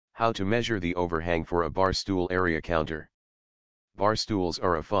How to measure the overhang for a bar stool area counter. Bar stools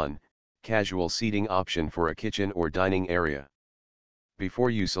are a fun, casual seating option for a kitchen or dining area.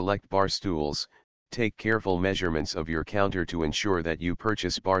 Before you select bar stools, take careful measurements of your counter to ensure that you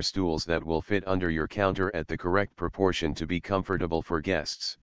purchase bar stools that will fit under your counter at the correct proportion to be comfortable for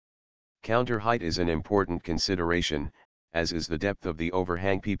guests. Counter height is an important consideration, as is the depth of the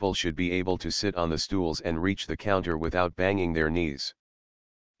overhang. People should be able to sit on the stools and reach the counter without banging their knees.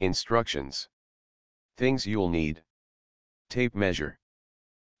 Instructions. Things you'll need. Tape measure.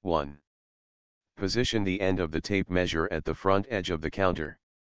 1. Position the end of the tape measure at the front edge of the counter.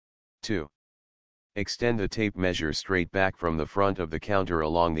 2. Extend the tape measure straight back from the front of the counter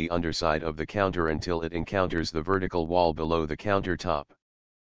along the underside of the counter until it encounters the vertical wall below the countertop.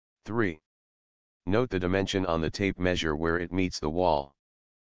 3. Note the dimension on the tape measure where it meets the wall.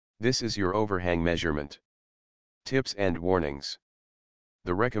 This is your overhang measurement. Tips and warnings.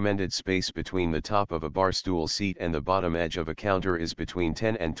 The recommended space between the top of a bar stool seat and the bottom edge of a counter is between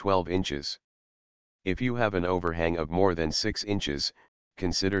 10 and 12 inches. If you have an overhang of more than 6 inches,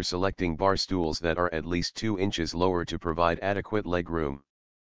 consider selecting bar stools that are at least 2 inches lower to provide adequate leg room.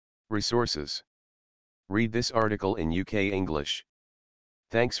 Resources. Read this article in UK English.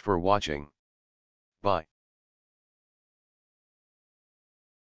 Thanks for watching. Bye.